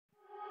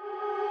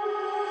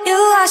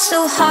are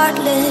so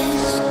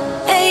heartless,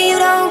 and you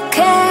don't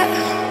care.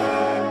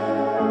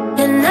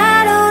 And I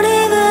don't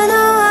even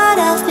know what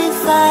I've been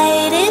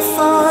fighting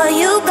for.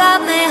 You got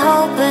me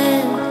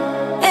hoping,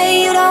 and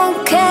you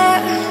don't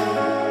care.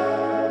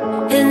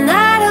 And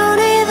I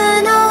don't even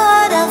know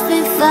what I've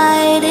been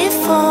fighting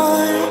for.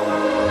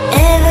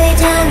 Every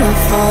time I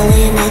fall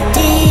in the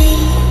deep,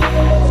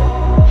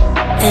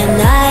 and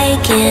I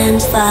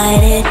can't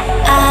fight it,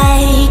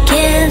 I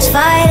can't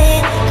fight it.